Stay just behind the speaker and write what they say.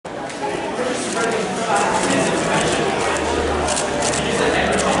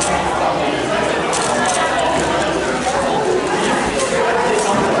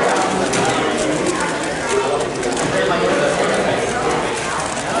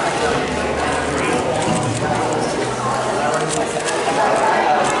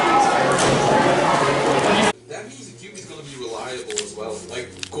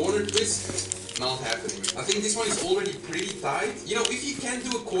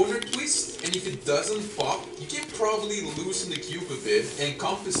corner twist, and if it doesn't pop, you can probably loosen the cube a bit and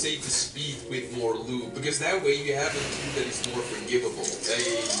compensate the speed with more loop, because that way you have a cube that is more forgivable. A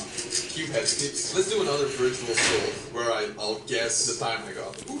cube has tips. Let's do another virtual solve where I'll guess the time I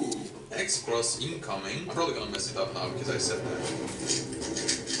got. Ooh, X cross incoming. I'm probably gonna mess it up now because I said that.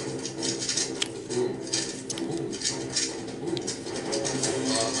 Ooh.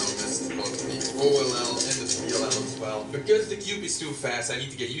 OLL and the PLL as well. Because the cube is too fast, I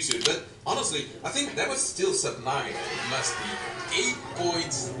need to get used to it. But honestly, I think that was still sub 9. It must be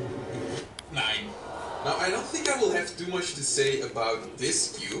 8.9. Now, I don't think I will have too much to say about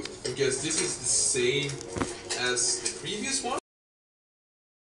this cube, because this is the same as the previous one.